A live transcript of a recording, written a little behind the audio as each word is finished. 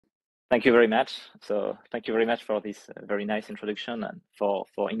Thank you very much. So thank you very much for this very nice introduction and for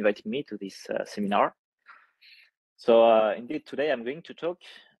inviting me to this seminar. So indeed, today I'm going to talk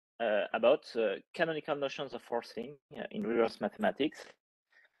about canonical notions of forcing in reverse mathematics.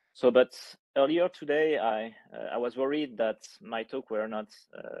 So, but earlier today, I was worried that my talk were not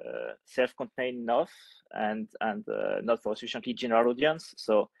self-contained enough and not for a sufficiently general audience.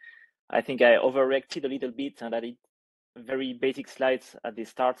 So I think I overreacted a little bit and added very basic slides at the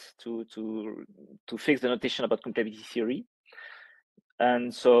start to fix the notation about compatibility theory.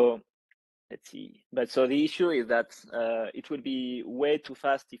 And so let's see. But so the issue is that it will be way too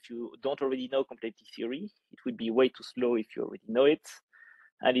fast if you don't already know compatibility theory. It will be way too slow if you already know it,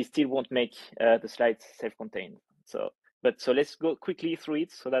 and it still won't make the slides self-contained. So let's go quickly through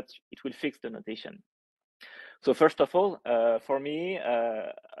it so that it will fix the notation. So first of all, for me,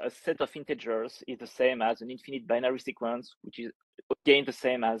 a set of integers is the same as an infinite binary sequence, which is again the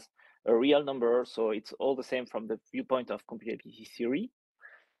same as a real number. So it's all the same from the viewpoint of computability theory.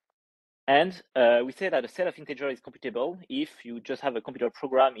 And we say that a set of integers is computable if you just have a computer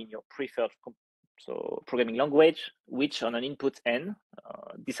program in your preferred programming language, which on an input n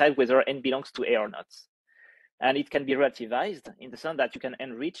decide whether n belongs to A or not. And it can be relativized in the sense that you can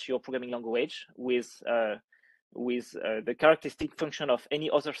enrich your programming language with the characteristic function of any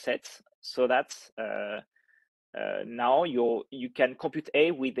other set, so that now you can compute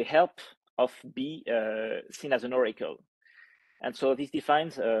A with the help of B seen as an oracle. And so this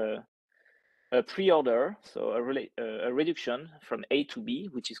defines a pre-order, so a reduction from A to B,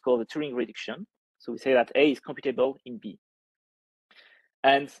 which is called the Turing reduction. So we say that A is computable in B.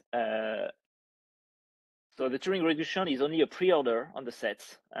 And so the Turing reduction is only a pre-order on the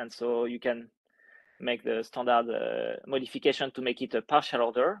set. And so you can make the standard modification to make it a partial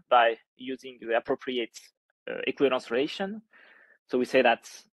order by using the appropriate equivalence relation. So we say that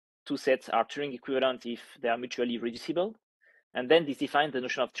two sets are Turing equivalent if they are mutually reducible. And then this defines the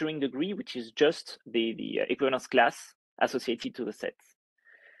notion of Turing degree, which is just the equivalence class associated to the set.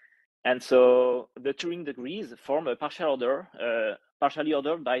 And so the Turing degrees form a partial order, partially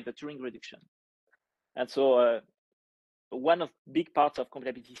ordered by the Turing reduction. And so one of big parts of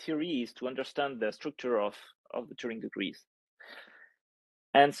compatibility theory is to understand the structure of the Turing degrees.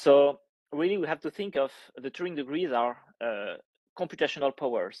 And so really we have to think of the Turing degrees are computational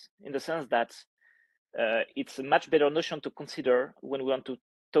powers, in the sense that it's a much better notion to consider when we want to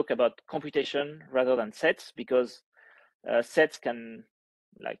talk about computation rather than sets, because sets can,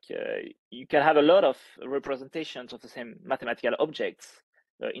 you can have a lot of representations of the same mathematical objects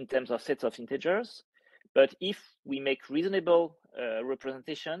in terms of sets of integers. But if we make reasonable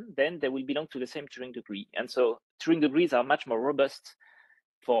representation, then they will belong to the same Turing degree. And so Turing degrees are much more robust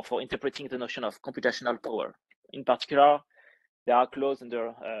for interpreting the notion of computational power. In particular, they are closed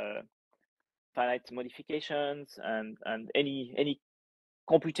under finite modifications and any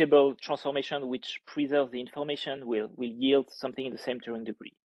computable transformation which preserves the information will yield something in the same Turing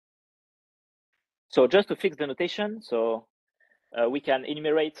degree. So just to fix the notation, so we can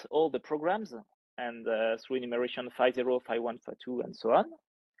enumerate all the programs, and through enumeration phi 0, phi 1, phi 2, and so on.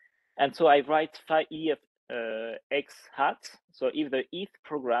 And so I write phi e of x hat, so if the eth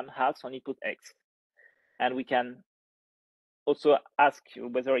program has on input x. And we can also ask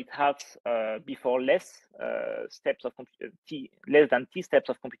whether it has before less steps of less than t steps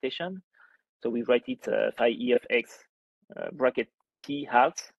of computation. So we write it phi e of x bracket t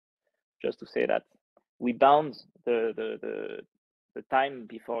hat, just to say that we bound the time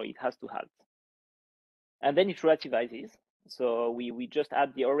before it has to halt. And then it relativizes. So we just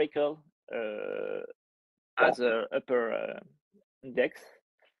add the oracle as a upper index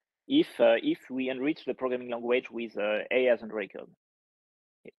if we enrich the programming language with A as an oracle.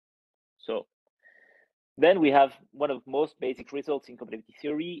 Okay. So then we have one of the most basic results in compatibility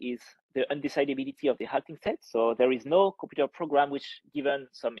theory is the undecidability of the halting set. So there is no computer program which, given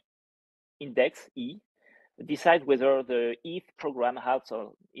some index E, decide whether the eth program has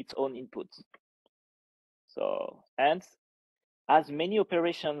its own inputs. So, and as many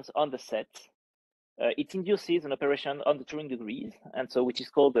operations on the set, it induces an operation on the Turing degrees, and so which is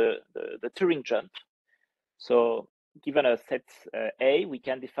called the Turing jump. So given a set A, we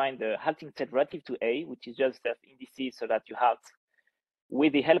can define the halting set relative to A, which is just the indices so that you halt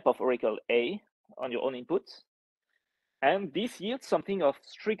with the help of oracle A on your own inputs. And this yields something of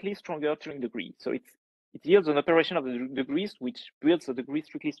strictly stronger Turing degree. So it yields an operation of the degrees which builds the degree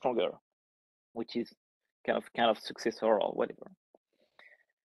strictly stronger, which is kind of successor or whatever.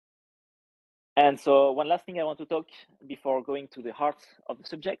 And so one last thing I want to talk before going to the heart of the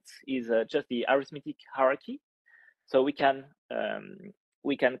subject is just the arithmetic hierarchy. So we can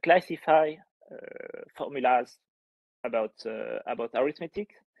we can classify formulas about arithmetic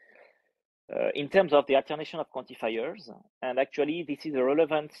in terms of the alternation of quantifiers. And actually, this is a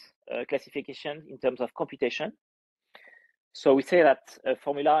relevant classification in terms of computation. So we say that a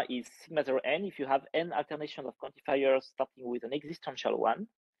formula is sigma 0 n if you have n alternation of quantifiers starting with an existential one.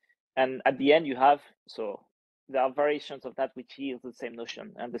 And at the end, you have, so there are variations of that which yield the same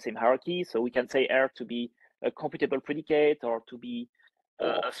notion and the same hierarchy. So we can say R to be a computable predicate, or to be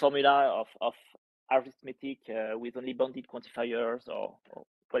a formula of arithmetic with only bounded quantifiers, or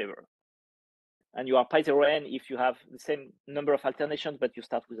whatever. And you are pi 0 n if you have the same number of alternations, but you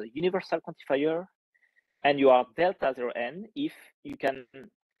start with a universal quantifier. And you are delta 0 n if you can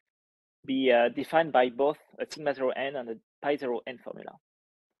be defined by both a sigma 0 n and a pi 0 n formula.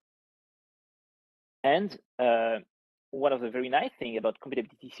 And one of the very nice things about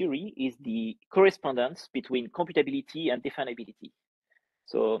computability theory is the correspondence between computability and definability.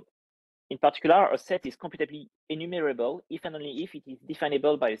 So in particular, a set is computably enumerable if and only if it is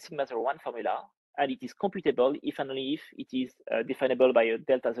definable by a sigma 0 1 formula, and it is computable if and only if it is definable by a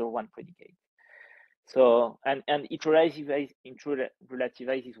delta 0 1 predicate. So, and it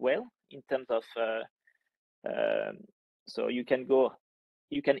relativizes well in terms of, so you can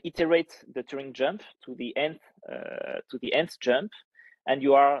iterate the Turing jump to the nth jump, and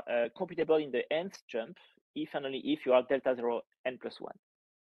you are computable in the nth jump if and only if you are delta 0 n plus 1.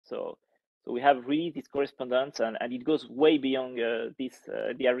 So we have really this correspondence, and it goes way beyond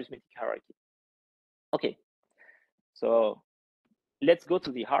the arithmetic hierarchy. Okay, so let's go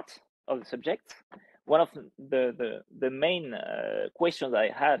to the heart of the subject. One of the main questions I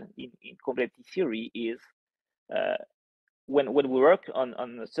had in computability theory is when we work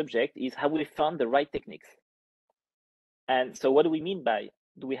on the subject is, have we found the right techniques? And so what do we mean by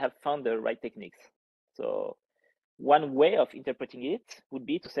do we have found the right techniques? So one way of interpreting it would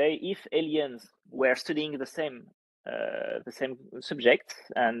be to say, if aliens were studying the same subject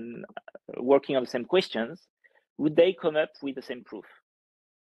and working on the same questions, would they come up with the same proof?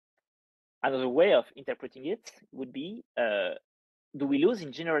 Another way of interpreting it would be, do we lose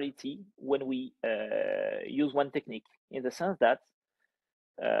in generality when we use one technique, in the sense that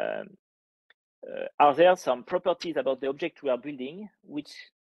are there some properties about the object we are building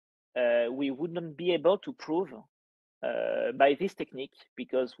which we wouldn't be able to prove by this technique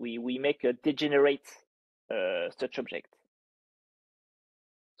because we make a degenerate such object?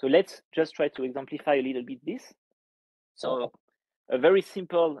 So let's just try to exemplify a little bit this. So a very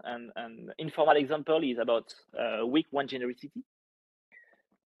simple and informal example is about weak one genericity.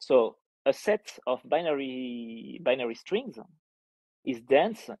 So a set of binary strings is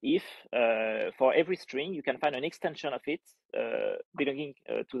dense if for every string you can find an extension of it belonging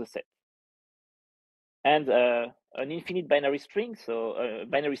to the set. And an infinite binary string, so a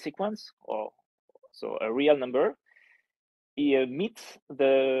binary sequence, or so a real number, meets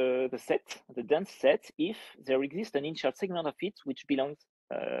the set, the dense set, if there exists an initial segment of it which belongs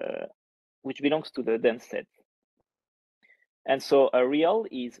to the dense set. And so a real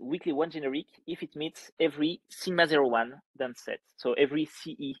is weakly one generic if it meets every sigma 0 1 dense set, so every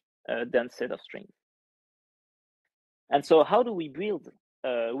CE dense set of strings. And so how do we build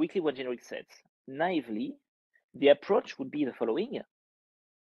weakly one generic sets? Naively, the approach would be the following.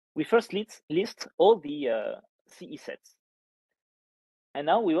 We first list all the CE sets. And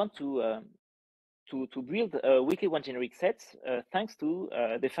now we want to build weakly one generic sets thanks to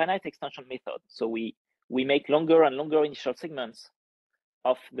the finite extension method. So we make longer and longer initial segments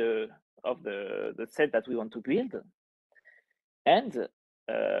of the set that we want to build, and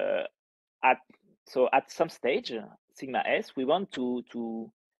at some stage sigma s we want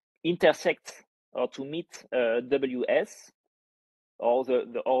to intersect or to meet WS, or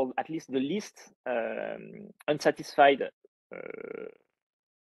or at least the least unsatisfied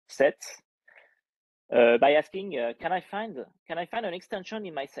sets by asking, can I find an extension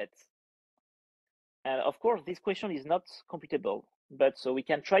in my set? And of course, this question is not computable, but so we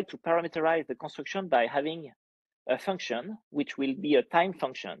can try to parameterize the construction by having a function which will be a time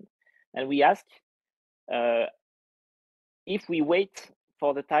function, and we ask if we wait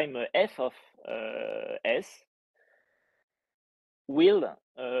for the time f of s, will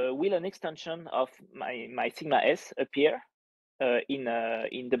an extension of my sigma s appear in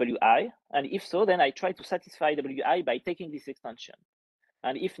wi? And if so, then I try to satisfy wi by taking this extension.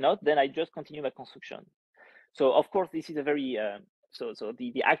 And if not, then I just continue my construction. So of course, this is a very so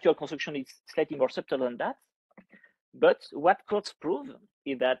the actual construction is slightly more subtle than that. But what courts prove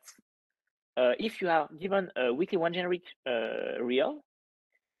is that if you are given a weakly one generic real,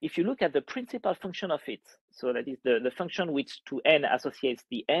 if you look at the principal function of it, so that is the function which to n associates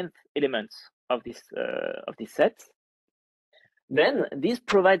the nth element of this set, then this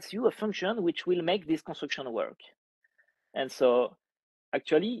provides you a function which will make this construction work. And so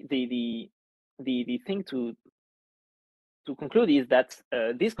actually the thing to conclude is that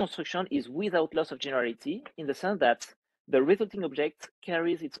this construction is without loss of generality, in the sense that the resulting object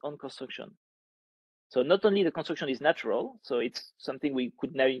carries its own construction. So not only the construction is natural, so it's something we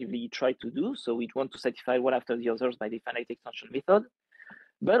could naively try to do, so we want to satisfy one after the others by the finite extension method,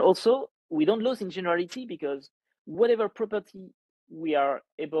 but also we don't lose in generality, because whatever property we are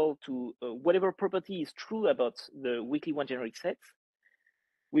able to, whatever property is true about the weakly one generic set,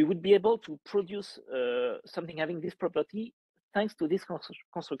 we would be able to produce something having this property thanks to this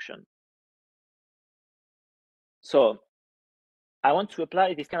construction. So I want to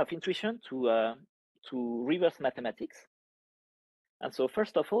apply this kind of intuition to reverse mathematics. And so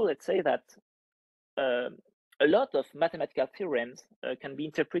first of all, let's say that a lot of mathematical theorems can be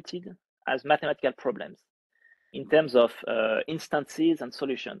interpreted as mathematical problems in terms of instances and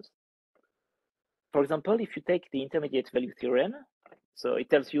solutions. For example, if you take the intermediate value theorem, so it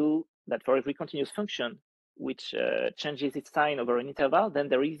tells you that for every continuous function which changes its sign over an interval, then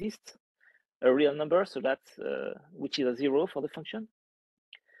there exists a real number, so that which is a 0 for the function.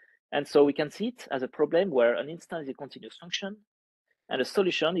 And so we can see it as a problem where an instance is a continuous function and a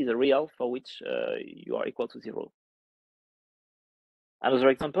solution is a real for which you are equal to 0. Another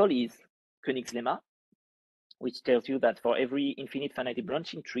example is Koenig's lemma, which tells you that for every infinite finitely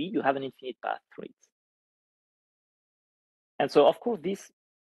branching tree, you have an infinite path through it. And so, of course,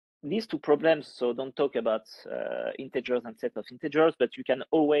 these two problems, so don't talk about integers and set of integers, but you can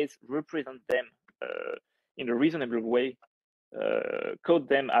always represent them in a reasonable way, code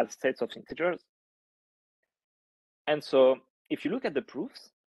them as sets of integers. And so if you look at the proofs,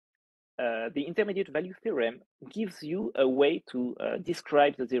 the intermediate value theorem gives you a way to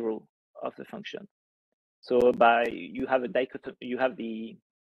describe the 0 of the function. So you have a dichotomy, you have the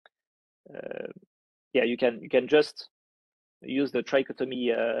you can just use the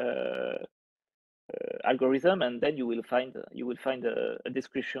trichotomy algorithm, and then you will find a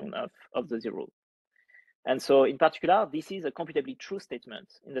description of the 0. And so in particular, this is a computably true statement,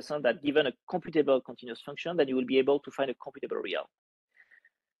 in the sense that given a computable continuous function, then you will be able to find a computable real.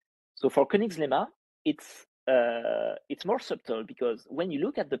 So for Koenig's lemma, it's more subtle, because when you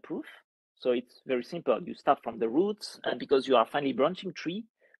look at the proof, so it's very simple. You start from the roots, and because you are finally branching tree,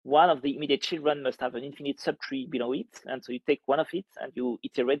 one of the immediate children must have an infinite subtree below it, and so you take one of it and you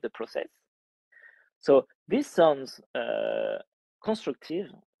iterate the process. So this sounds constructive,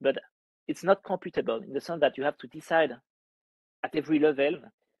 but it's not computable, in the sense that you have to decide at every level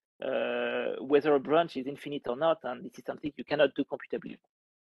whether a branch is infinite or not, and this is something you cannot do computably.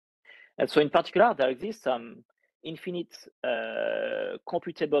 And so in particular, there exists some infinite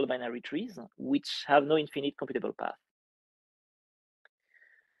computable binary trees which have no infinite computable path.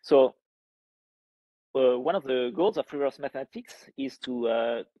 So one of the goals of reverse mathematics is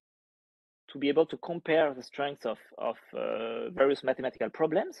to be able to compare the strengths of various mathematical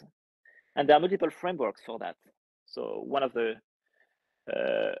problems, and there are multiple frameworks for that. So one of the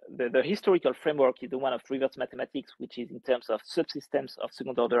historical framework is the one of reverse mathematics, which is in terms of subsystems of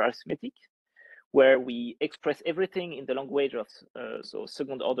second-order arithmetic, where we express everything in the language of so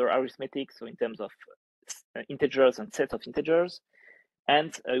second-order arithmetic, so in terms of integers and sets of integers,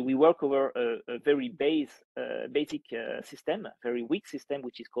 and we work over a very basic system, a very weak system,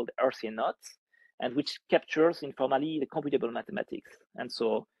 which is called RCA knots, and which captures informally the computable mathematics. And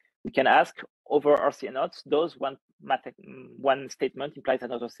so we can ask over RCA knots, does one statement implies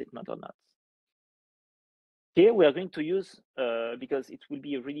another statement or not? Here we are going to use, because it will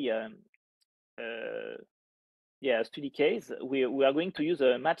be a really study case, we are going to use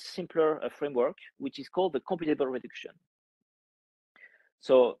a much simpler framework, which is called the computable reduction.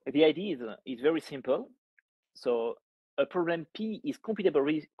 So the idea is very simple. So a problem P is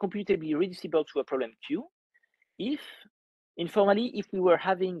computably reducible to a problem Q if, informally, if we were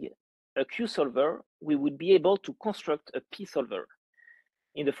having a Q solver, we would be able to construct a P solver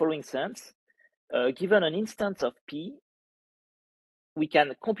in the following sense. Given an instance of P, we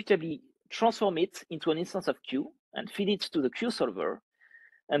can computably transform it into an instance of Q and feed it to the Q solver.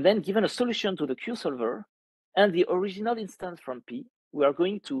 And then given a solution to the Q solver and the original instance from P, we are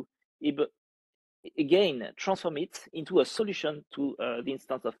going to again transform it into a solution to the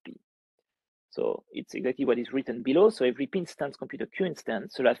instance of P. So it's exactly what is written below. So every P instance compute a Q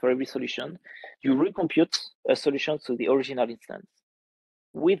instance, so that for every solution, you recompute a solution to the original instance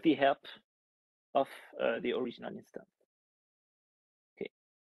with the help of the original instance. Okay.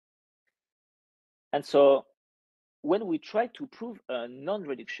 And so when we try to prove a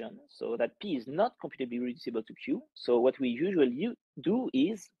non-reduction, so that P is not computably reducible to Q, so what we usually do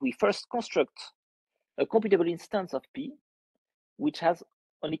is we first construct a computable instance of P, which has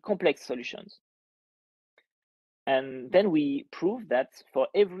only complex solutions. And then we prove that for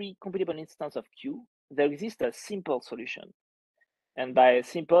every computable instance of Q, there exists a simple solution. And by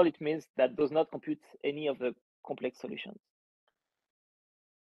simple, it means that does not compute any of the complex solutions.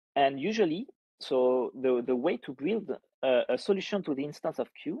 And usually, so the way to build a solution to the instance of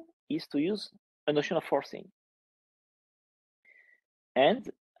Q is to use a notion of forcing. And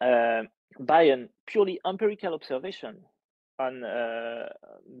by a purely empirical observation on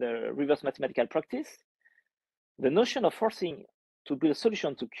the reverse mathematical practice, the notion of forcing to build a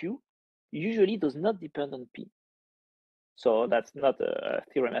solution to Q usually does not depend on P. So that's not a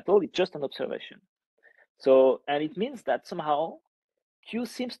theorem at all, it's just an observation. So, and it means that somehow Q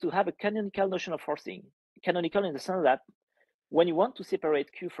seems to have a canonical notion of forcing. Canonical in the sense that when you want to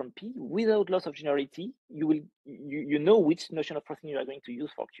separate Q from P without loss of generality, you know which notion of forcing you are going to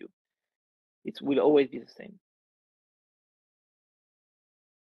use for Q. It will always be the same.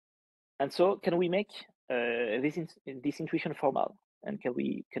 And so can we make this intuition formal? And can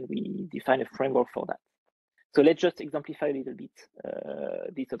we define a framework for that? So let's just exemplify a little bit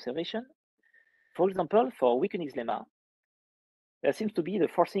this observation. For example, for Wikenig's lemma, there seems to be the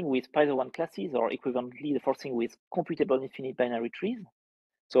forcing with Python classes, or equivalently the forcing with computable infinite binary trees.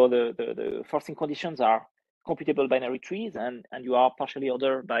 So the forcing conditions are computable binary trees, and you are partially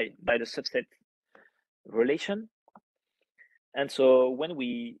ordered by the subset relation. And so when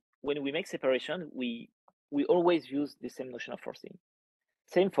we make separation, we always use the same notion of forcing.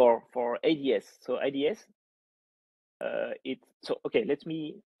 Same for ADS. So ADS, okay, let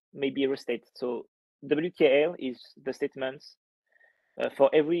me maybe restate. So WKL is the statement for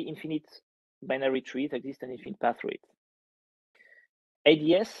every infinite binary tree that exists an infinite path through it.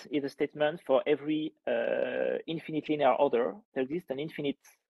 ADS is a statement for every infinite linear order there exists an infinite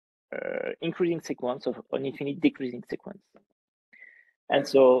increasing sequence of an infinite decreasing sequence. And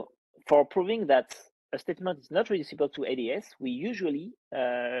so for proving that a statement is not reducible to ADS, we usually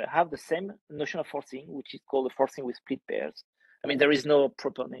have the same notion of forcing, which is called the forcing with split pairs. I mean, there is no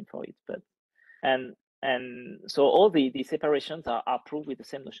proper name for it, but and so all the separations are proved with the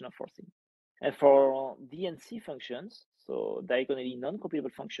same notion of forcing. And for DNC functions, so diagonally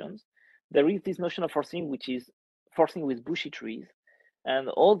non-computable functions, there is this notion of forcing, which is forcing with bushy trees, and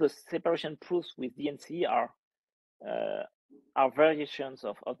all the separation proofs with DNC are variations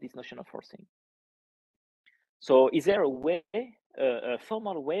of this notion of forcing. So is there a way, a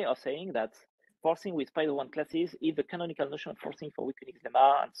formal way of saying that forcing with Python classes is the canonical notion of forcing for Wikenig's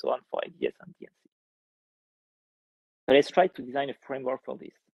lemma and so on for ADS and DNC? So let's try to design a framework for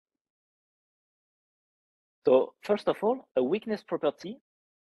this. So first of all, a weakness property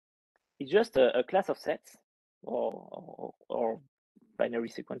is just a class of sets or binary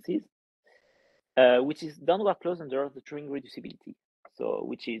sequences, which is downward closed under the Turing reducibility. So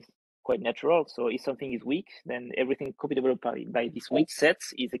which is quite natural. So if something is weak, then everything computable by these weak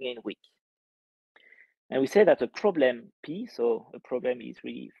sets is again weak. And we say that a problem P, so a problem is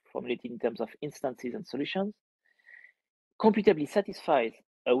really formulated in terms of instances and solutions, computably satisfies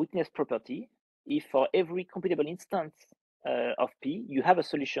a weakness property if for every computable instance of P, you have a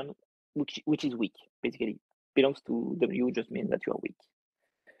solution which is weak, basically. Belongs to W just means that you are weak.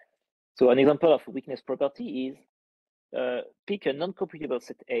 So an example of a weakness property is pick a non-computable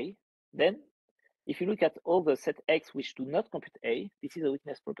set A, then if you look at all the set X which do not compute A, this is a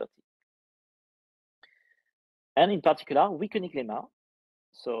weakness property. And in particular, Wikenig's lemma,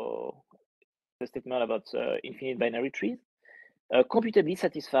 so the statement about infinite binary trees, computably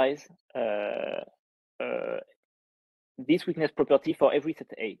satisfies this weakness property for every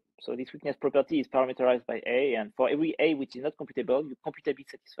set A. So this weakness property is parameterized by A, and for every A which is not computable, you computably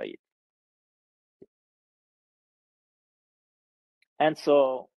satisfy it. And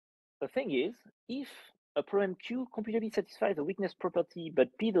so the thing is, if a problem Q computably satisfies a weakness property, but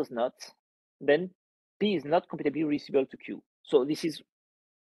P does not, then P is not computably reducible to Q. So this is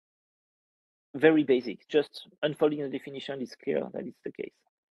very basic. Just unfolding the definition is clear that it's the case.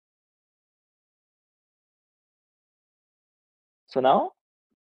 So now,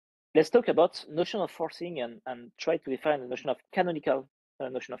 let's talk about notion of forcing and try to define the notion of canonical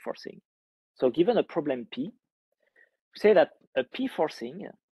notion of forcing. So given a problem P, we say that a P forcing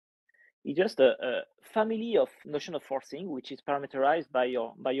is just a family of notion of forcing which is parameterized by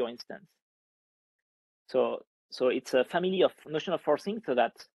your instance. So it's a family of notion of forcing, so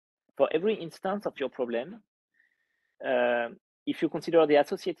that for every instance of your problem, if you consider the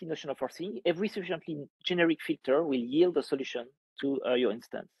associated notion of forcing, every sufficiently generic filter will yield a solution to your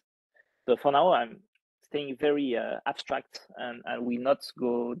instance. So for now, I'm staying very abstract and will not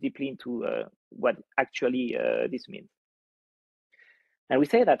go deeply into what actually this means. And we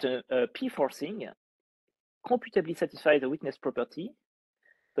say that P forcing computably satisfies the weakness property.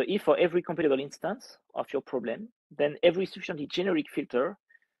 So if for every computable instance of your problem, then every sufficiently generic filter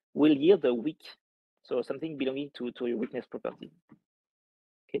will yield a weak, so something belonging to your weakness property.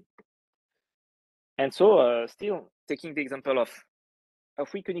 Okay. And so still taking the example of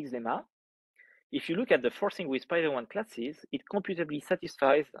Koenig's lemma, if you look at the forcing with Python 1 classes, it computably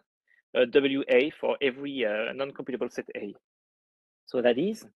satisfies WA for every non-computable set A. So that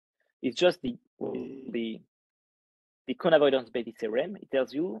is, it's just the cone avoidance Beatty theorem. It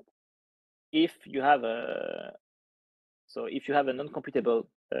tells you if you have a non-computable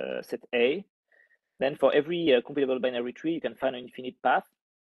set A, then for every computable binary tree, you can find an infinite path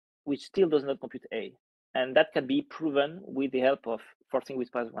which still does not compute A. And that can be proven with the help of forcing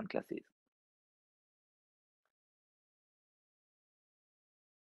with Python 1 classes.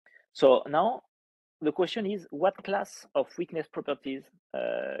 So now the question is, what class of weakness properties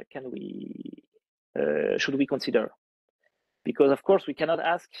should we consider? Because of course we cannot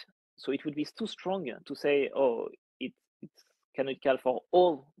ask, so it would be too strong to say, oh, it's canonical for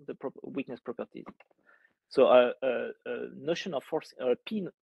all the weakness properties. So a notion of force, a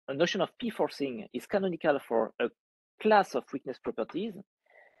notion of P forcing is canonical for a class of weakness properties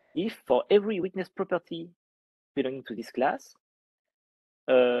if for every weakness property belonging to this class,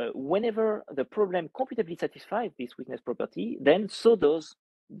 whenever the problem computably satisfies this weakness property, then so does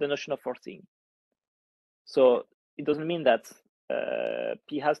the notion of forcing. So it doesn't mean that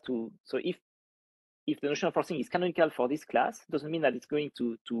P has to, so if the notion of forcing is canonical for this class, it doesn't mean that it's going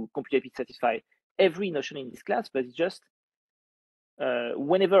to computably satisfy every notion in this class, but it's just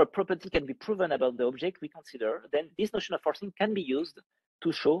whenever a property can be proven about the object we consider, then this notion of forcing can be used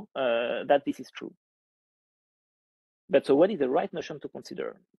to show that this is true. But so what is the right notion to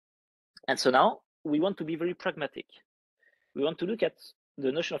consider? And so now we want to be very pragmatic. We want to look at the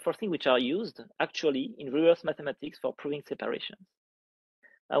notion of forcing which are used actually in reverse mathematics for proving separations.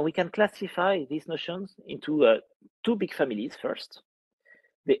 And we can classify these notions into two big families first,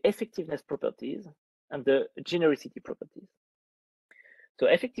 the effectiveness properties and the genericity properties. So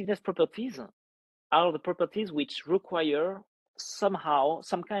effectiveness properties are the properties which require somehow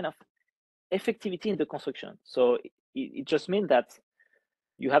some kind of effectivity in the construction. So it just means that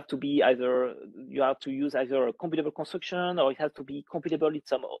you have to use either a computable construction, or it has to be computable in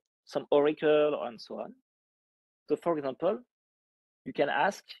some oracle, and so on. So for example, you can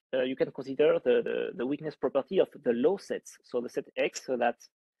consider the weakness property of the low sets, so the set X, so that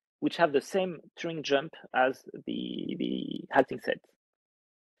which have the same Turing jump as the halting set.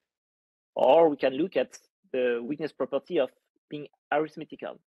 Or we can look at the weakness property of being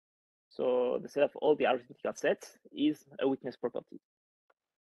arithmetical. So the set of all the arithmetical sets is a weakness property.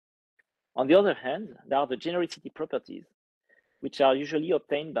 On the other hand, there are the genericity properties, which are usually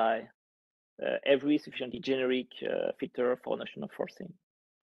obtained by every sufficiently generic filter for notion of forcing.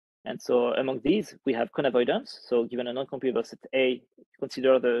 And so among these, we have cone avoidance. So given a non-computable set A,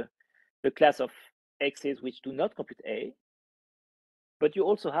 consider the class of X's which do not compute A. But you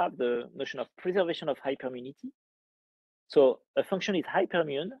also have the notion of preservation of hypermunity. So a function is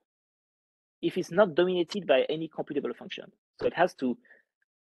hypermune if it's not dominated by any computable function. So it has to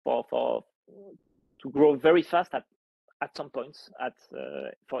grow very fast at some points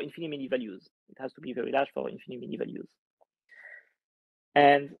for infinitely many values. It has to be very large for infinitely many values.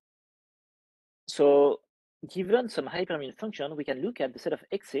 And so given some hypermune function, we can look at the set of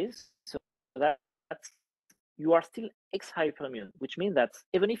X's so that you are still X hypermune, which means that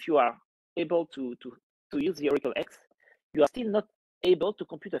even if you are able to use the oracle X, you are still not able to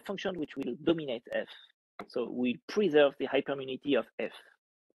compute a function which will dominate F. So we preserve the hypermunity of F.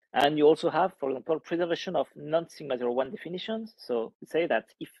 And you also have, for example, preservation of non-sigma 01 definitions. So we say that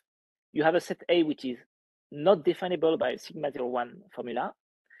if you have a set A which is not definable by a sigma 01 formula,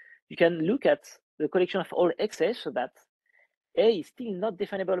 you can look at the collection of all X's so that A is still not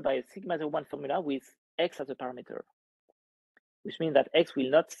definable by a sigma 01 formula with X as a parameter, which means that X will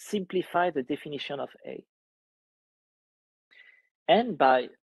not simplify the definition of A. And by,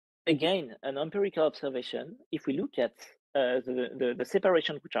 again, an empirical observation, if we look at the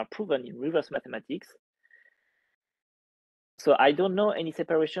separations which are proven in reverse mathematics, so I don't know any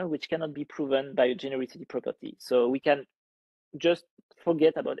separation which cannot be proven by a genericity property. So we can just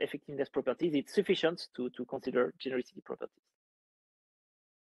forget about effectiveness properties. It's sufficient to consider genericity properties.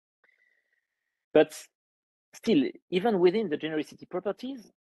 But still, even within the genericity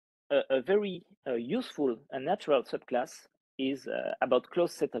properties, a very useful and natural subclass is about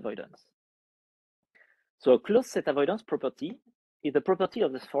closed set avoidance. So a closed set avoidance property is the property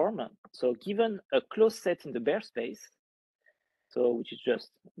of this form. So given a closed set in the bare space, so which is just,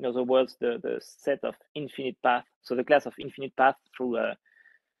 in other words, the set of infinite path, so the class of infinite path through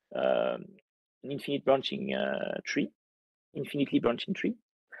an infinite branching tree, infinitely branching tree.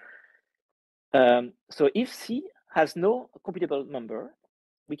 So if C has no computable number,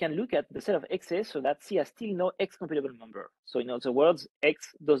 we can look at the set of x's so that C has still no x computable number. So in other words,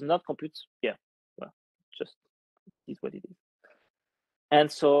 x does not compute. Yeah, well, just is what it is. And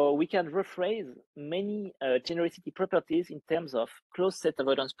so we can rephrase many genericity properties in terms of closed set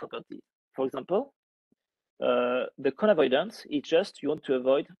avoidance properties. For example, the cone avoidance is just you want to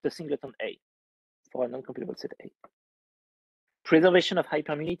avoid the singleton A for a non-computable set A. Preservation of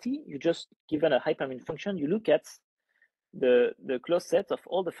hypermunity, you just given a hypermun function, you look at the closed set of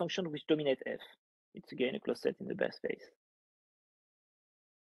all the functions which dominate F. It's again a closed set in the bare space.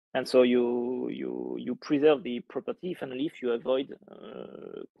 And so you preserve the property if and only if you avoid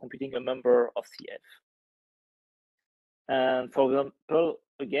computing a member of CF. And for example,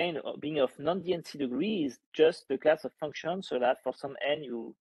 again, being of non-DNC degree is just the class of functions so that for some n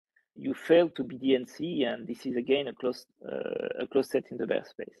you fail to be DNC, and this is again a closed set in the bare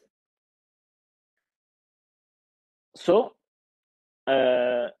space. So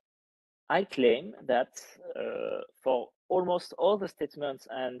I claim that for almost all the statements,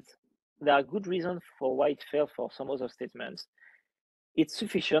 and there are good reasons for why it failed for some other statements, it's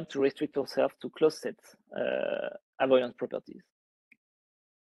sufficient to restrict yourself to closed set avoidance properties.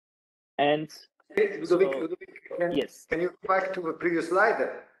 And Ludovic, yes. Can you go back to the previous slide?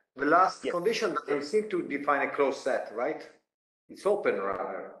 The last condition doesn't seem to define a closed set, right? It's open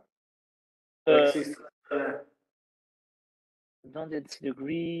rather. Non-density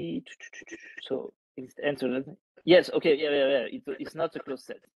degree. So it's entered. Yes. Okay. Yeah. It's not a closed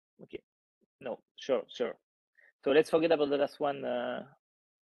set. Okay. No. Sure. So let's forget about the last one.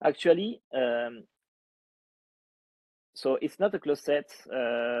 Actually, so it's not a closed set,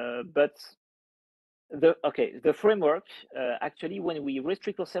 but the framework actually, when we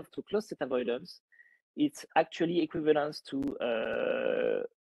restrict ourselves to closed set avoidance, it's actually equivalent to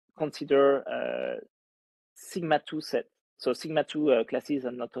consider sigma 2 set. So sigma 2 classes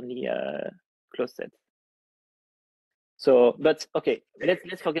are not only closed sets. So, but okay,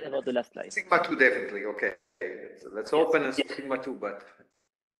 let's forget about the last slide. Sigma 2 definitely, okay. So let's open as sigma 2, but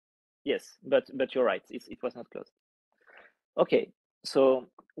yes, but you're right. It was not closed. Okay, so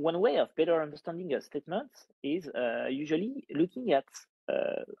one way of better understanding a statement is usually looking at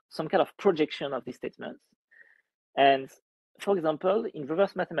some kind of projection of these statements. And for example, in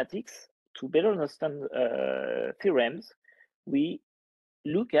reverse mathematics, to better understand theorems, we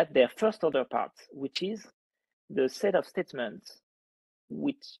look at their first order part, which is the set of statements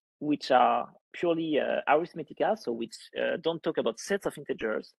which are purely arithmetical, so which don't talk about sets of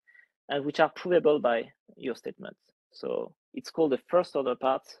integers, and which are provable by your statements. So it's called the first order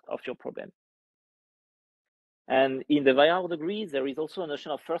part of your problem. And in the Weierstrass degree, there is also a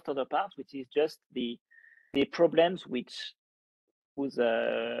notion of first order part, which is just the problems whose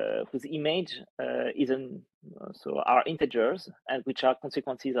image are integers and which are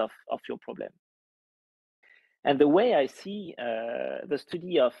consequences of your problem. And the way I see the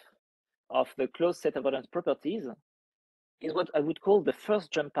study of the closed set avoidance properties is what I would call the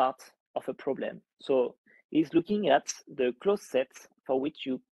first jump part of a problem. So it's looking at the closed sets for which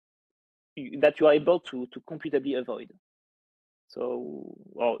that you are able to computably avoid. So,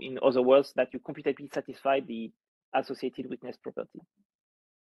 or in other words, that you computably satisfy the associated weakness property.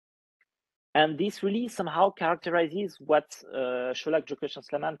 And this really somehow characterizes what Scholak, Jokic, and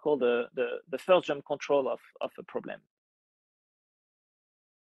Slaman call the first jump control of a problem.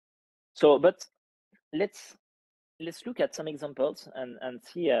 So, but let's look at some examples and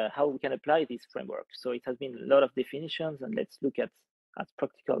see how we can apply this framework. So it has been a lot of definitions, and let's look at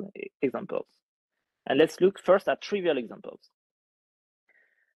practical examples. And let's look first at trivial examples.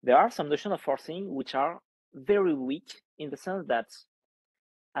 There are some notions of forcing which are very weak in the sense that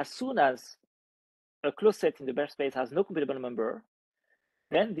as soon as a closed set in the bare space has no computable member,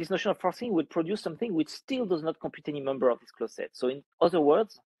 then this notion of forcing would produce something which still does not compute any member of this closed set. So in other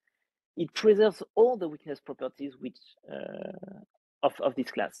words, it preserves all the weakness properties which of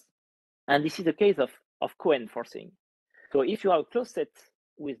this class. And this is the case of Cohen forcing. So if you have a closed set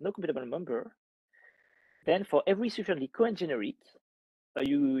with no computable member, then for every sufficiently Cohen generic,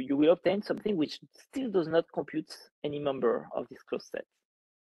 you will obtain something which still does not compute any member of this closed set.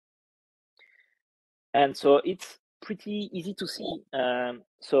 And so it's pretty easy to see.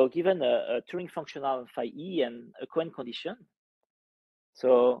 So given a Turing functional phi e and a Cohen condition,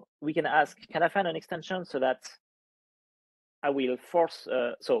 so we can ask, can I find an extension so that I will force,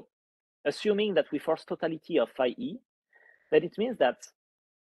 so assuming that we force totality of phi e, then it means that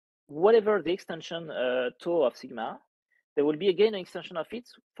whatever the extension tau of sigma, there will be again an extension of it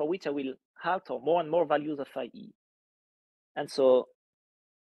for which I will halt or more and more values of phi e. And so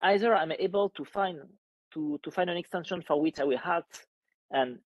either I'm able to find an extension for which I will halt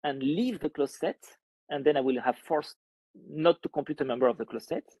and leave the closed set, and then I will have forced not to compute a member of the closed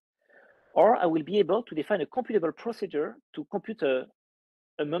set, or I will be able to define a computable procedure to compute a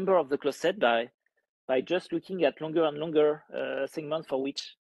member of the closed set by just looking at longer and longer segments for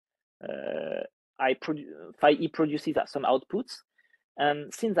which phi e produces some outputs.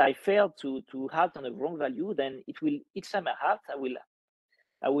 And since I failed to halt on a wrong value, then it will, each time I halt,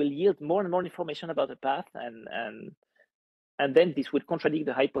 I will yield more and more information about the path, and then this would contradict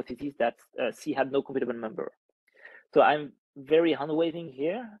the hypothesis that C had no computable member. So I'm very hand-waving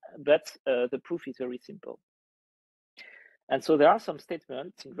here, but the proof is very simple. And so there are some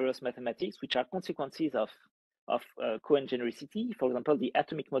statements in various mathematics which are consequences of Cohen genericity. For example, the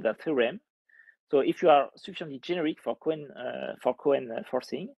atomic model theorem. So if you are sufficiently generic for Cohen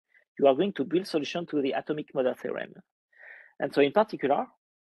forcing, you are going to build solution to the atomic model theorem. And so in particular,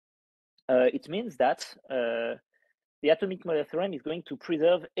 it means that the atomic model theorem is going to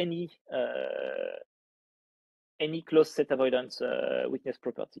preserve any closed set avoidance weakness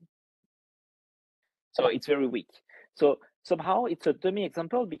property. So it's very weak. So somehow it's a dummy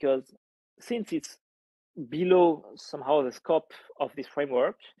example because since it's below somehow the scope of this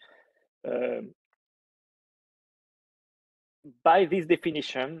framework, by this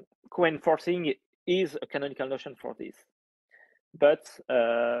definition, Cohen forcing is a canonical notion for this. But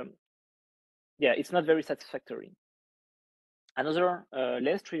yeah, it's not very satisfactory. Another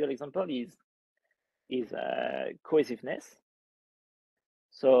less trivial example is cohesiveness.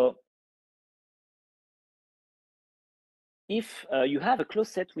 So if you have a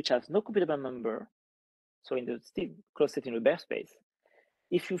closed set which has no computable member, so in the still closed set in a bare space,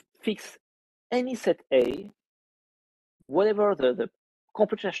 if you fix any set A, whatever the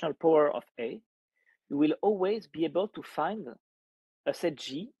computational power of A, you will always be able to find a set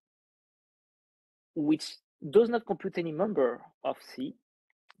G which does not compute any member of C,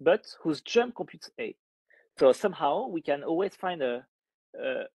 but whose jump computes A. So somehow we can always find a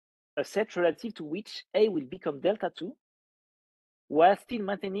set relative to which A will become delta 2, while still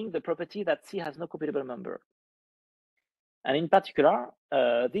maintaining the property that C has no computable member. And in particular,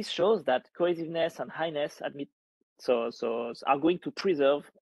 this shows that cohesiveness and highness are going to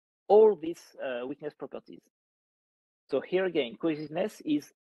preserve all these weakness properties. So here again, cohesiveness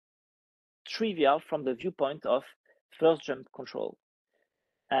is trivial from the viewpoint of first jump control.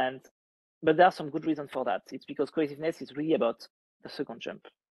 But there are some good reasons for that. It's because cohesiveness is really about the second jump.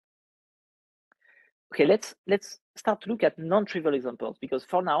 Okay, let's start to look at non-trivial examples, because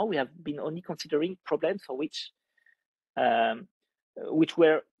for now we have been only considering problems for which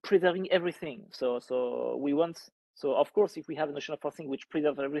were preserving everything. So of course, if we have a notion of forcing which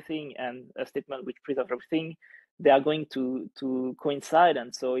preserves everything and a statement which preserves everything, they are going to coincide,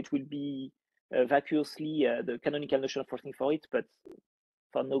 and so it will be vacuously the canonical notion of forcing for it, but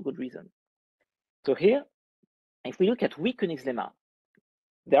for no good reason. So here, if we look at weak Koenig's lemma,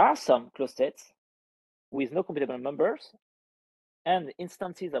 there are some closed sets with no computable members and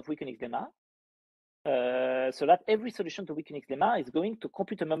instances of weak Koenig's lemma, so that every solution to weak Koenig's lemma is going to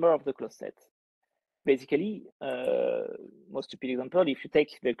compute a member of the closed set. Basically, most stupid example, if you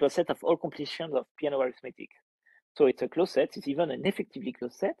take the closed set of all completions of piano arithmetic, so it's a closed set, it's even an effectively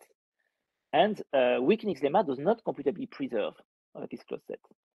closed set, and weak Koenig's lemma does not computably preserve this closed set.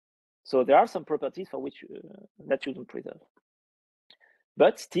 So there are some properties for which that you don't preserve.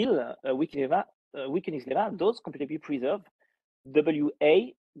 But still, weak Koenig's lemma does computably preserve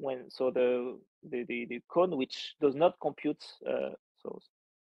WA when the cone which does not compute so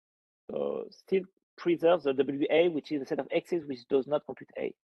still preserves the WA, which is a set of x's which does not compute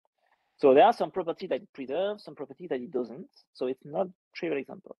A. So there are some properties that it preserves, some properties that it doesn't. So it's not a trivial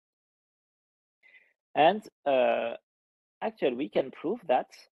example. And actually, we can prove that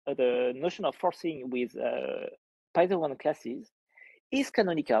the notion of forcing with Python 1 classes is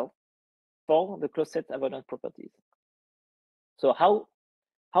canonical for the closed set avoidance properties. So how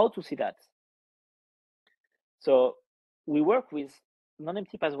to see that? So we work with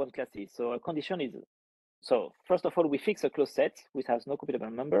non-empty Python 1 classes. So a condition is, so first of all, we fix a closed set which has no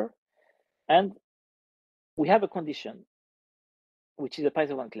computable member, and we have a condition which is a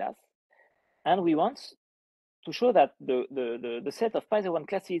Python 1 class, And we want to show that the set of Pi-1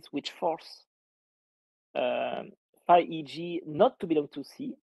 classes which force phi EG not to belong to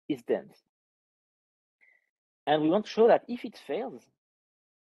C is dense. And we want to show that if it fails,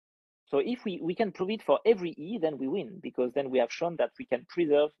 so if we can prove it for every E, then we win, because then we have shown that we can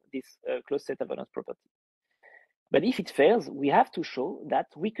preserve this closed set avoidance property. But if it fails, we have to show that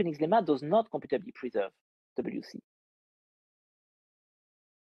weak Koenig's lemma does not computably preserve WC.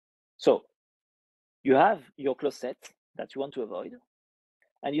 So you have your closed set that you want to avoid,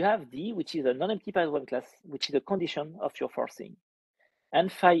 and you have D, which is a non-empty Pi-1 class, which is a condition of your forcing, and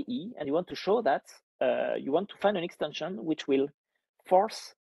phi E, and you want to show that you want to find an extension which will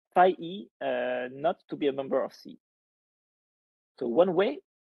force phi E not to be a member of C. So one way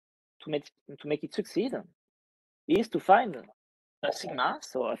to make it succeed is to find a sigma,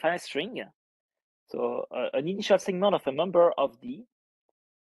 so a finite string, so an initial segment of a member of D,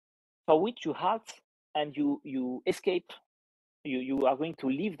 for which you halt and you escape, you are going to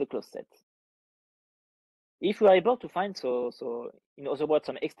leave the closed set. If you are able to find, so in other words,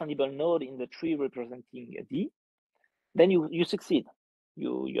 some extendable node in the tree representing D, then you succeed.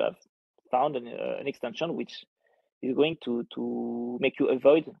 You have found an extension which is going to make you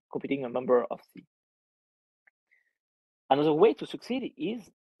avoid computing a member of C. Another way to succeed is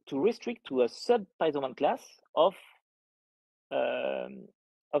to restrict to a sub-Pi-1 class of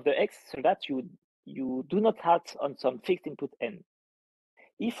the X, so that you do not halt on some fixed input N.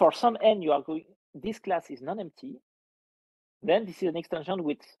 If for some N you are going, this class is non-empty, then this is an extension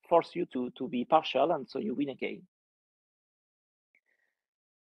which forces you to be partial, and so you win again.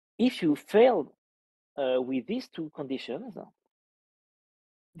 If you fail with these two conditions,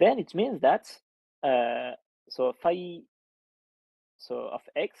 then it means that so phi of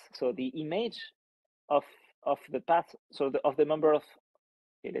X, so the image of the path, so of the member of,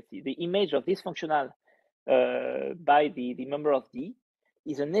 okay, let's see, the image of this functional by the member of D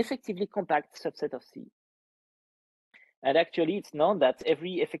is an effectively compact subset of C. And actually, it's known that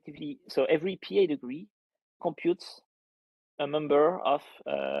every PA degree computes a member of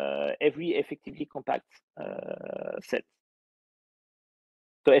every effectively compact set.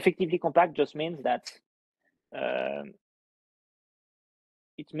 So effectively compact just means that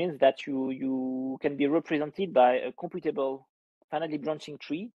it means that you can be represented by a computable finitely branching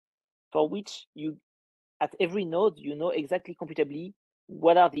tree, for which you, at every node, you know exactly computably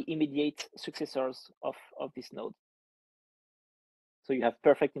what are the immediate successors of this node. So you have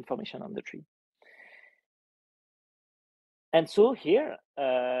perfect information on the tree. And so here,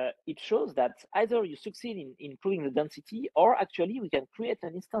 it shows that either you succeed in proving the density, or actually we can create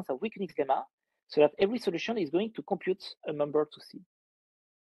an instance of weak Koenig's lemma so that every solution is going to compute a member to C.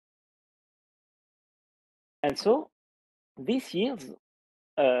 And so this yields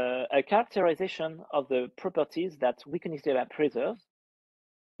a characterization of the properties that weak Koenig's lemma preserves.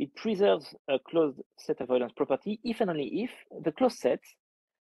 It preserves a closed set avoidance property if and only if the closed set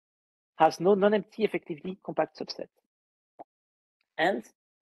has no non-empty effectively compact subset. And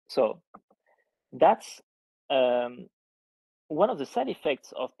so that's one of the side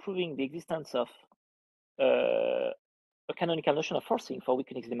effects of proving the existence of a canonical notion of forcing for weak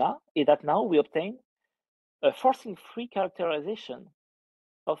Koenig's lemma is that now we obtain a forcing-free characterization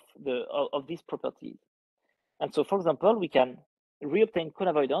of these properties. And so, for example, we can reobtain cone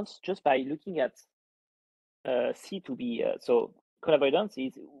avoidance just by looking at C to be, so cone avoidance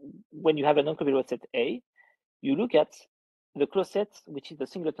is when you have a non-computable set A, you look at the closed set, which is the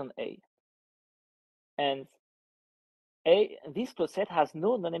singleton A. And this closed set has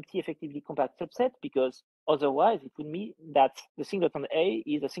no non-empty effectively compact subset, because otherwise it would mean that the singleton A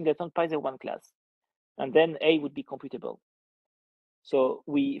is a singleton Pi-1 class, and then A would be computable. So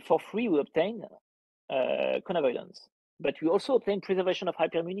for free, we obtain cone avoidance, but we also obtain preservation of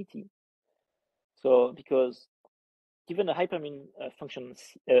hypermunity. So because given a hypermun function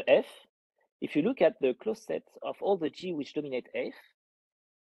f, if you look at the closed set of all the G which dominate f,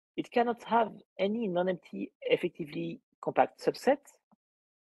 it cannot have any non-empty effectively compact subset,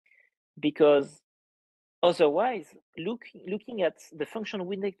 because otherwise, looking at the function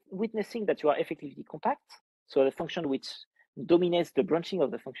witnessing that you are effectively compact, so the function which dominates the branching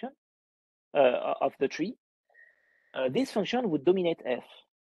of the function of the tree, this function would dominate f,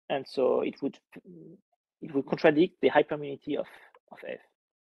 and so it would contradict the hypermunity of f.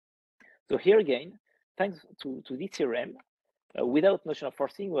 So here again, thanks to this theorem, without notion of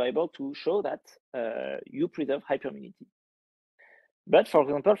forcing, we're able to show that you preserve hypermunity. But for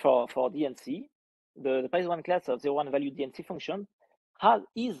example, for DNC, the Pi-1 class of 0,1 value DNC function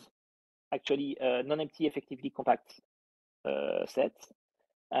is actually a non-empty effectively compact set,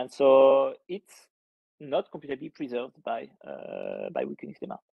 And so it's not computably preserved by weak-Unix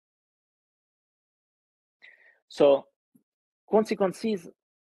lemma. So consequences.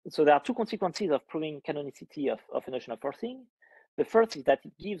 So there are two consequences of proving canonicity of a notion of forcing. The first is that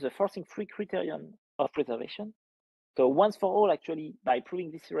it gives a forcing-free criterion of preservation. So once for all, actually, by proving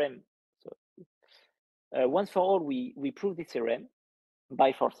this theorem, once for all, we prove this theorem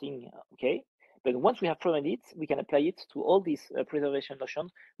by forcing, okay? But once we have proven it, we can apply it to all these preservation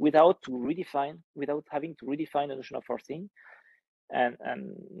notions without having to redefine the notion of forcing. And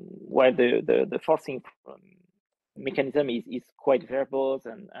while the forcing mechanism is quite verbose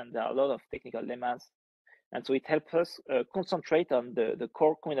and there are a lot of technical lemmas. And so it helps us concentrate on the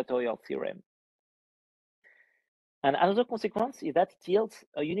core combinatorial theorem. And another consequence is that it yields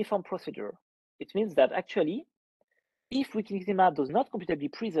a uniform procedure. It means that actually, if weak-Unix lemma does not computably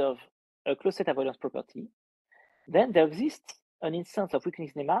preserve a closed set avoidance property, then there exists an instance of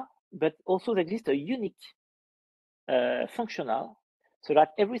weak-Unix lemma, but also there exists a unique functional, so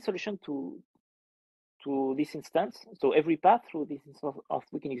that every solution to this instance, so every path through this instance of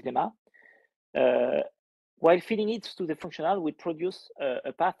weak-Unix lemma, while feeding it to the functional, will produce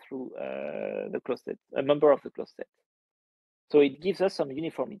a path through the closed set, a member of the closed set. So it gives us some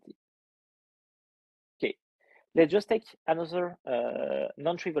uniformity. Okay, let's just take another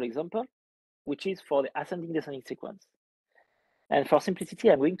non-trivial example, which is for the ascending-descending sequence. And for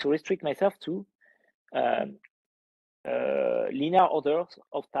simplicity, I'm going to restrict myself to linear orders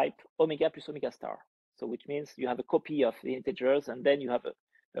of type omega plus omega star. So which means you have a copy of the integers and then you have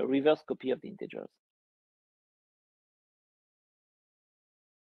a reverse copy of the integers.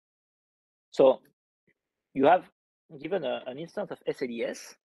 So you have given an instance of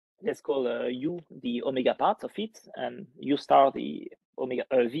SLES. Let's call U the omega part of it and U star the omega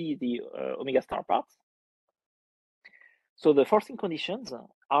V the omega star part. So the forcing conditions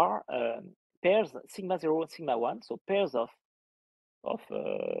are pairs sigma 0 and sigma 1, so pairs of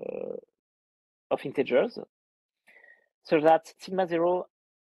integers, so that sigma 0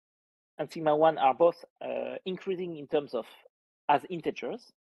 and sigma 1 are both increasing in terms of as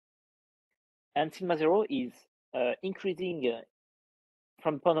integers, and sigma 0 is increasing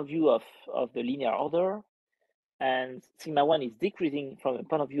from the point of view of the linear order, and sigma 1 is decreasing from the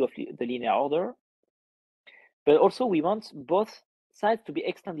point of view of the linear order. But also we want both sides to be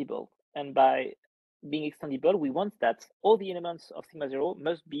extendable, and by being extendable, we want that all the elements of sigma 0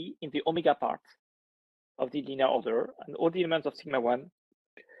 must be in the omega part of the linear order, and all the elements of sigma 1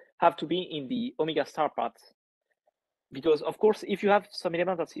 have to be in the omega star part. Because of course, if you have some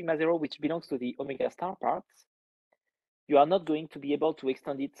element of sigma 0 which belongs to the omega star part, you are not going to be able to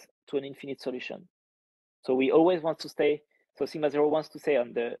extend it to an infinite solution. So we always want to stay, so sigma 0 wants to stay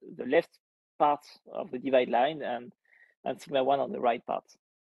on the left part of the divide line and sigma 1 on the right part.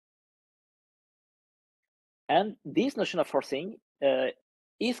 And this notion of forcing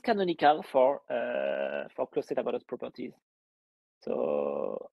is canonical for closed set avoidance properties.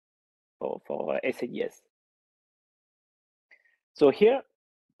 So for SLES. So here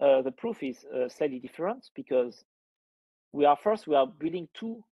the proof is slightly different because we are building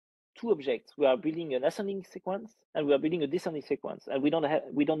two objects. We are building an ascending sequence and we are building a descending sequence, and we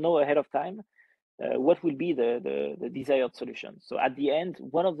don't know ahead of time what will be the desired solution. So at the end,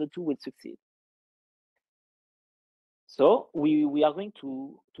 one of the two will succeed. So we are going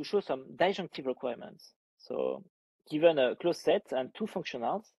to show some disjunctive requirements. So given a closed set and two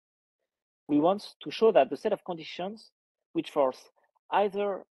functionals, we want to show that the set of conditions which force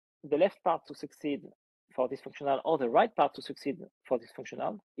either the left part to succeed for this functional or the right part to succeed for this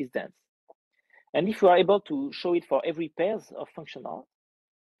functional is dense. And if we are able to show it for every pairs of functional,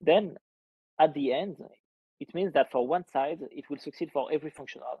 then at the end, it means that for one side, it will succeed for every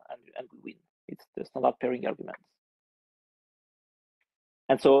functional and we win. It's the standard pairing argument.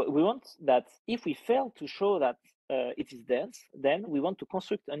 And so we want that if we fail to show that it is dense, then we want to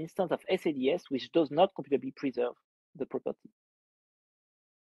construct an instance of SLES which does not computably preserve the property.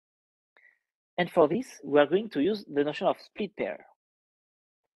 And for this, we are going to use the notion of split pair.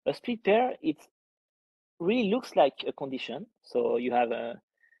 A split pair, it really looks like a condition. So you have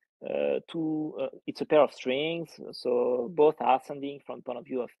it's a pair of strings. So both are ascending from the point of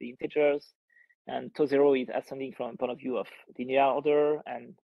view of the integers, and tau0 is ascending from the point of view of linear order,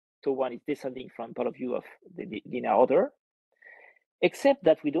 and tau1 is descending from the point of view of the linear order, except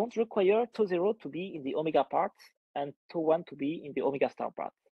that we don't require tau0 to be in the omega part and tau1 to be in the omega star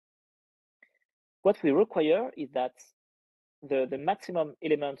part. What we require is that the maximum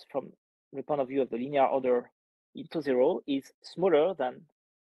element from the point of view of the linear order in tau0 is smaller than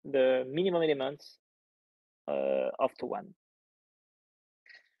the minimum elements of tau1.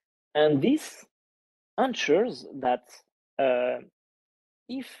 And this ensures that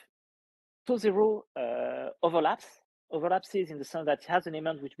if tau0 overlaps in the sense that it has an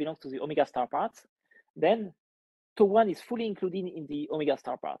element which belongs to the omega star part, then tau1 is fully included in the omega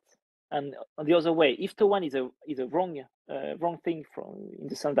star part. And on the other way, if tau1 is a wrong thing in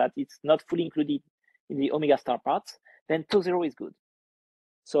the sense that it's not fully included in the omega star part, then tau0 is good.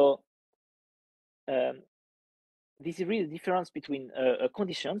 So this is really the difference between a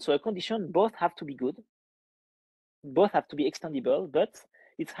condition. So a condition, both have to be good, both have to be extendable, but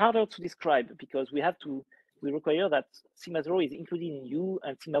it's harder to describe because we require that sigma 0 is included in U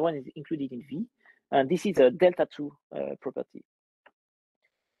and sigma 1 is included in V. And this is a delta 2 property.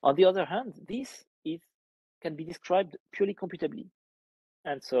 On the other hand, this can be described purely computably.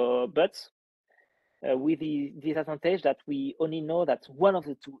 And so, but with the disadvantage that we only know that one of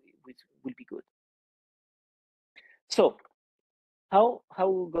the two will be good. So how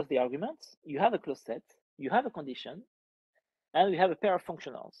goes the argument? You have a closed set, you have a condition, and we have a pair of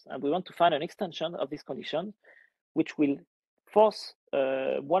functionals. And we want to find an extension of this condition, which will force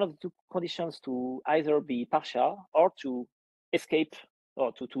one of the two conditions to either be partial or to escape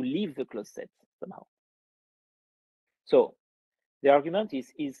or to leave the closed set somehow. So the argument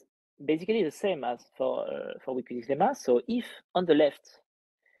is basically the same as for Euclid's lemma. So if on the left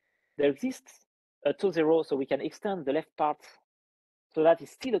there exists a tau0, so we can extend the left part so that is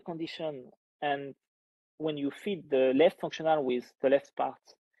still a condition, and when you feed the left functional with the left part,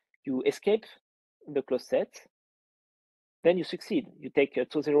 you escape the closed set, then you succeed. You take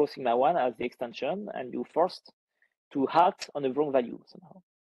tau0 sigma 1 as the extension, and you're forced to halt on the wrong value somehow.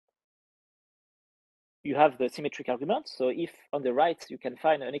 You have the symmetric argument. So if on the right you can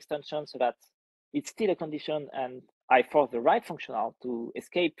find an extension so that it's still a condition and I force the right functional to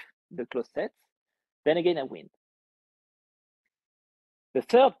escape the closed set, then again I win. The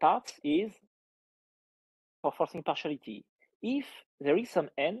third part is for forcing partiality. If there is some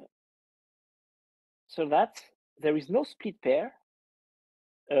n so that there is no split pair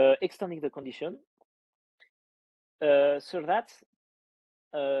extending the condition, so that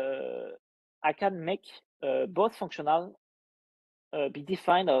I can make both functional be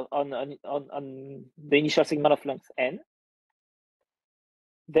defined on the initial segment of length n,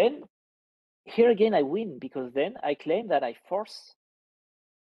 then here again I win because then I claim that I force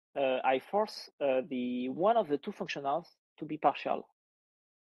the one of the two functionals to be partial.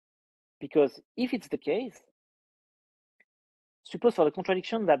 Because if it's the case, suppose for the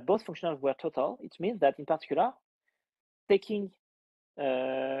contradiction that both functionals were total, it means that in particular, taking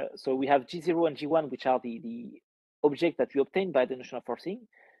so we have G0 and G1, which are the object that we obtain by the notion of forcing,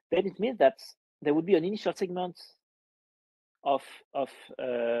 then it means that there would be an initial segment of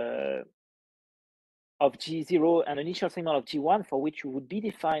G0 and an initial segment of G1 for which you would be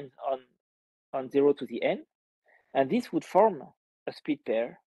defined on 0 to the n, and this would form a split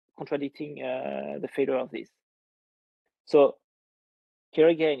pair contradicting the failure of this. So here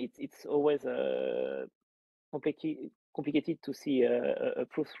again, it's always complicated to see a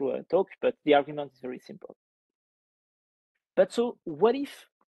proof through a talk, but the argument is very simple. But so what if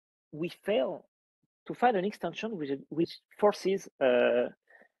we fail to find an extension which forces phi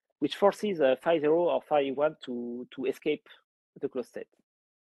 0 or phi 1 to escape the closed set?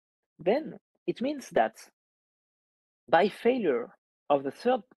 Then it means that by failure of the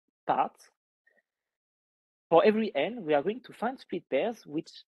third part, for every n, we are going to find split pairs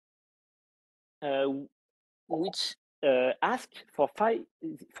which ask for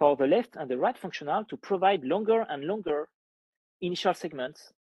the left and the right functional to provide longer and longer initial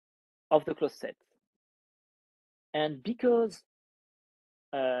segments of the closed set. And because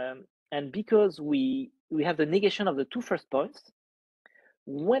we have the negation of the two first points,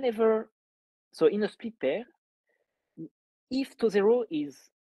 whenever, so in a split pair, if tau0 is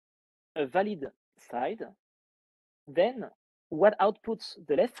a valid side, then what outputs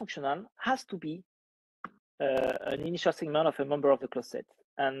the left functional has to be an initial segment of a member of the closed set.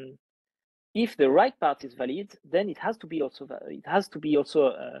 And if the right part is valid, then it has to be also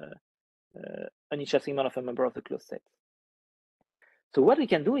an initial segment of a member of the closed set. So what we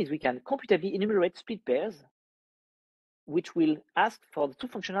can do is we can computably enumerate split pairs, which will ask for the two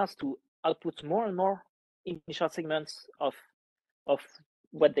functionals to output more and more initial segments of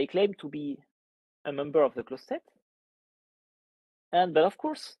what they claim to be a member of the closed set. But of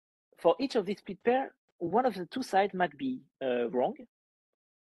course, for each of these split pair, one of the two sides might be wrong,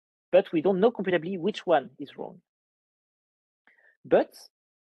 but we don't know computably which one is wrong. But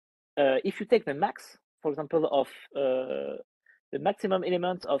if you take the max, for example, of the maximum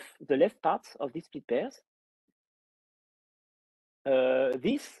element of the left part of these split pairs,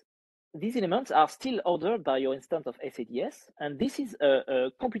 this these elements are still ordered by your instance of SADS, and this is a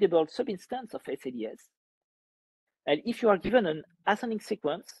computable subinstance of SADS. And if you are given an ascending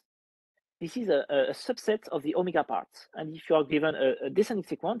sequence, this is a subset of the omega parts. And if you are given a descending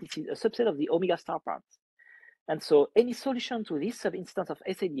sequence, this is a subset of the omega star parts. And so any solution to this subinstance of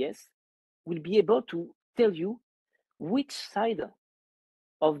SADS will be able to tell you which side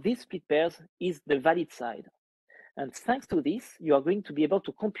of these split pairs is the valid side. And thanks to this, you are going to be able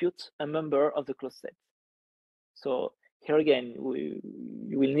to compute a member of the closed set. So here again,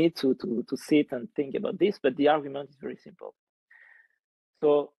 you will need to sit and think about this, but the argument is very simple.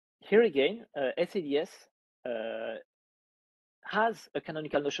 So here again, SADS has a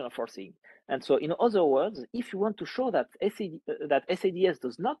canonical notion of forcing. And so in other words, if you want to show that SADS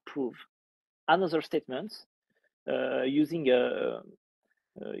does not prove another statement using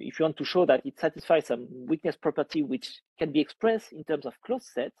if you want to show that it satisfies some weakness property which can be expressed in terms of closed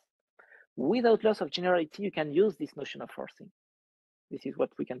sets, without loss of generality, you can use this notion of forcing. This is what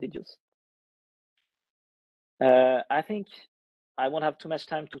we can deduce. I think I won't have too much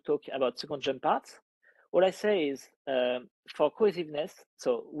time to talk about second jump parts. What I say is for cohesiveness,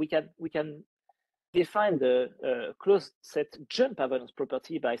 so we can define the closed set jump avalanche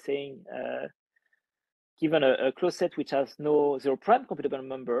property by saying given a closed set which has no zero prime computable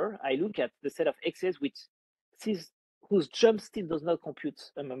member, I look at the set of X's whose jump still does not compute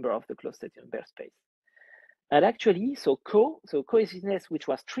a member of the closed set in bare space. And actually, so cohesiveness, which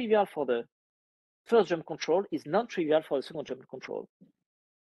was trivial for the first jump control, is non-trivial for the second jump control.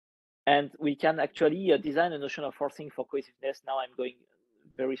 And we can actually design a notion of forcing for cohesiveness. Now I'm going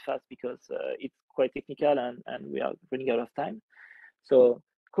very fast because it's quite technical and we are running out of time. So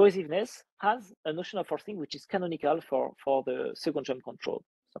cohesiveness has a notion of forcing which is canonical for the second jump control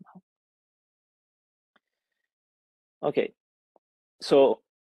somehow. Okay, so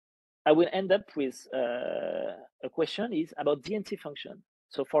I will end up with a question is about DNC function.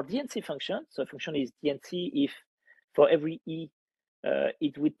 So for DNC function, so function is DNC if for every E,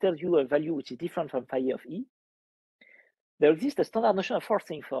 it will tell you a value which is different from phi of E. There exists a standard notion of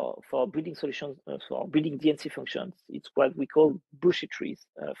forcing for building solutions, for building DNC functions. It's what we call Bushy trees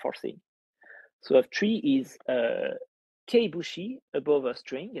forcing. So a tree is K Bushy above a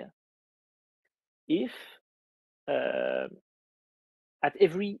string if at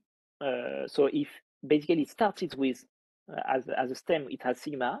every, so if basically it starts it with, as a stem, it has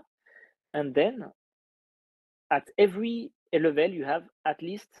sigma, and then at every level you have at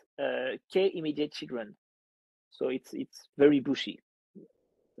least K immediate children. So it's very bushy,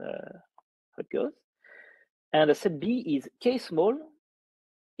 how it goes. And a set B is K small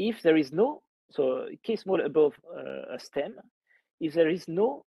if there is no, so K small above a stem, if there is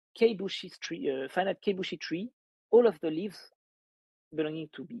no K bushy tree, finite K bushy tree, all of the leaves belonging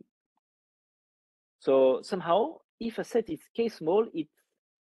to B. So somehow, if a set is K small,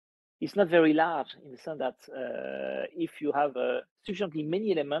 it's not very large in the sense that if you have sufficiently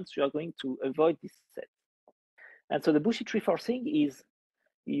many elements, you are going to avoid this set. And so the Bushy tree forcing is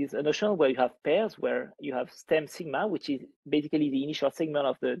a notion where you have pairs where you have stem sigma, which is basically the initial segment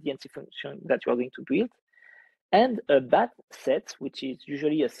of the DNC function that you are going to build, and a bad set, which is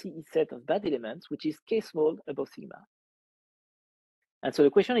usually a CE set of bad elements, which is K small above sigma. And so the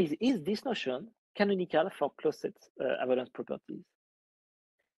question is this notion canonical for closed set avalanche properties?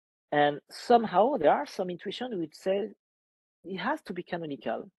 And somehow there are some intuition which say it has to be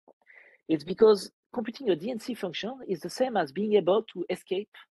canonical. It's because computing a DNC function is the same as being able to escape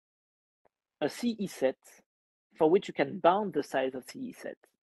a CE set for which you can bound the size of CE set.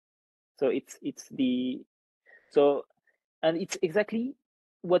 So and it's exactly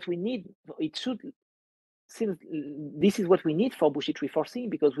what we need. Since this is what we need for Bushy tree forcing,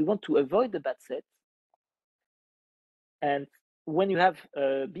 because we want to avoid the bad set. And when you have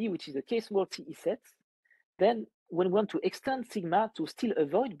B, which is a K small CE set, then when we want to extend sigma to still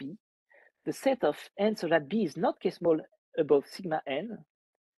avoid B, the set of n so that B is not K small above sigma n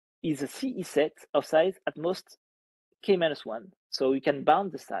is a CE set of size at most K minus 1. So you can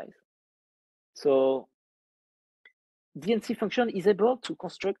bound the size. So DNC function is able to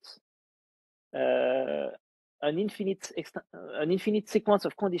construct an infinite sequence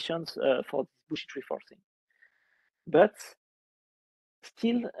of conditions for this Bushy tree forcing. But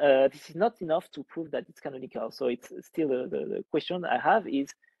still, this is not enough to prove that it's canonical. So it's still the question I have is,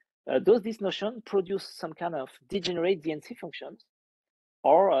 does this notion produce some kind of degenerate DNC functions,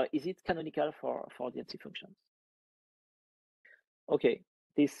 or is it canonical for DNC functions? Okay,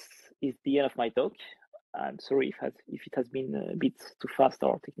 this is the end of my talk. I'm sorry if it has been a bit too fast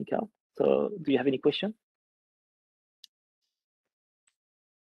or technical. So do you have any question?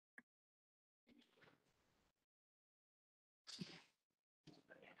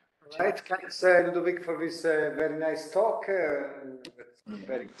 Right, thanks Ludovic for this very nice talk.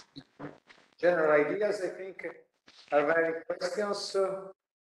 Very general ideas, I think. Are there any questions?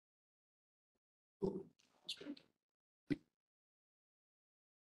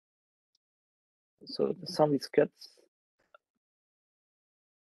 So the sound is cut.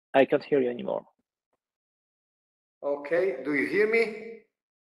 I can't hear you anymore. Okay, do you hear me?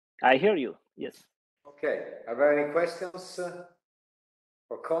 I hear you, yes. Okay, are there any questions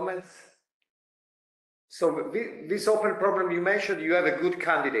or comments? So this open problem you mentioned, you have a good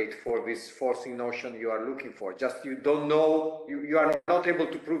candidate for this forcing notion you are looking for. Just you don't know, you are not able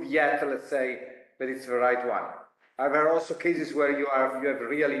to prove yet, let's say, that it's the right one. Are there also cases where you have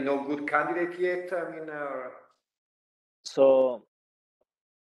really no good candidate yet? I mean, so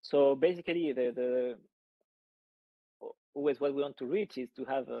basically, always what we want to reach is to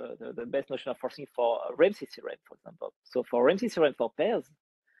have the best notion of forcing for Ramsey theorem, for example. So for Ramsey theorem for pairs,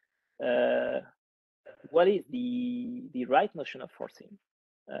 what is the right notion of forcing?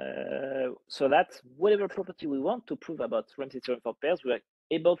 So that whatever property we want to prove about Ramsey theorem for pairs, we are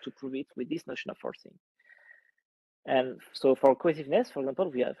able to prove it with this notion of forcing. And so for cohesiveness, for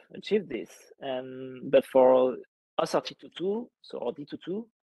example, we have achieved this. But for SRT22, so or D22,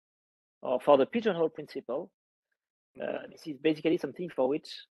 or for the pigeonhole principle, this is basically something for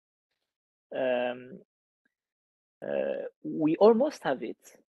which we almost have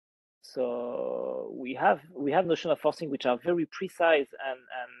it. So we have notion of forcing which are very precise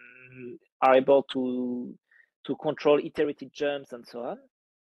and are able to control iterated jumps and so on.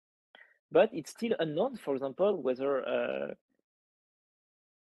 But it's still unknown, for example, whether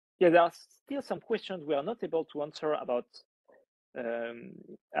there are still some questions we are not able to answer about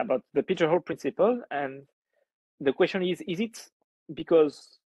the pigeonhole principle. And the question is it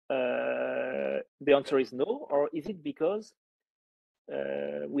because the answer is no, or is it because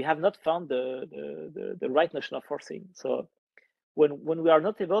we have not found the right notion of forcing? So when we are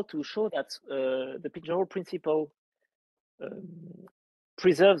not able to show that the pigeonhole principle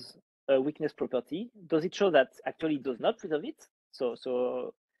preserves a weakness property, does it show that actually it does not preserve it?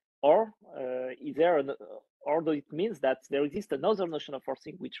 Or is there or does it means that there exists another notion of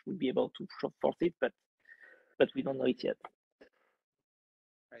forcing which would be able to force it, but we don't know it yet?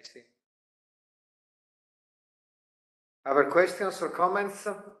 I see. Other questions or comments?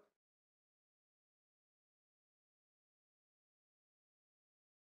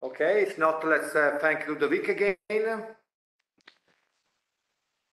 Okay, if not, let's thank Ludovic again.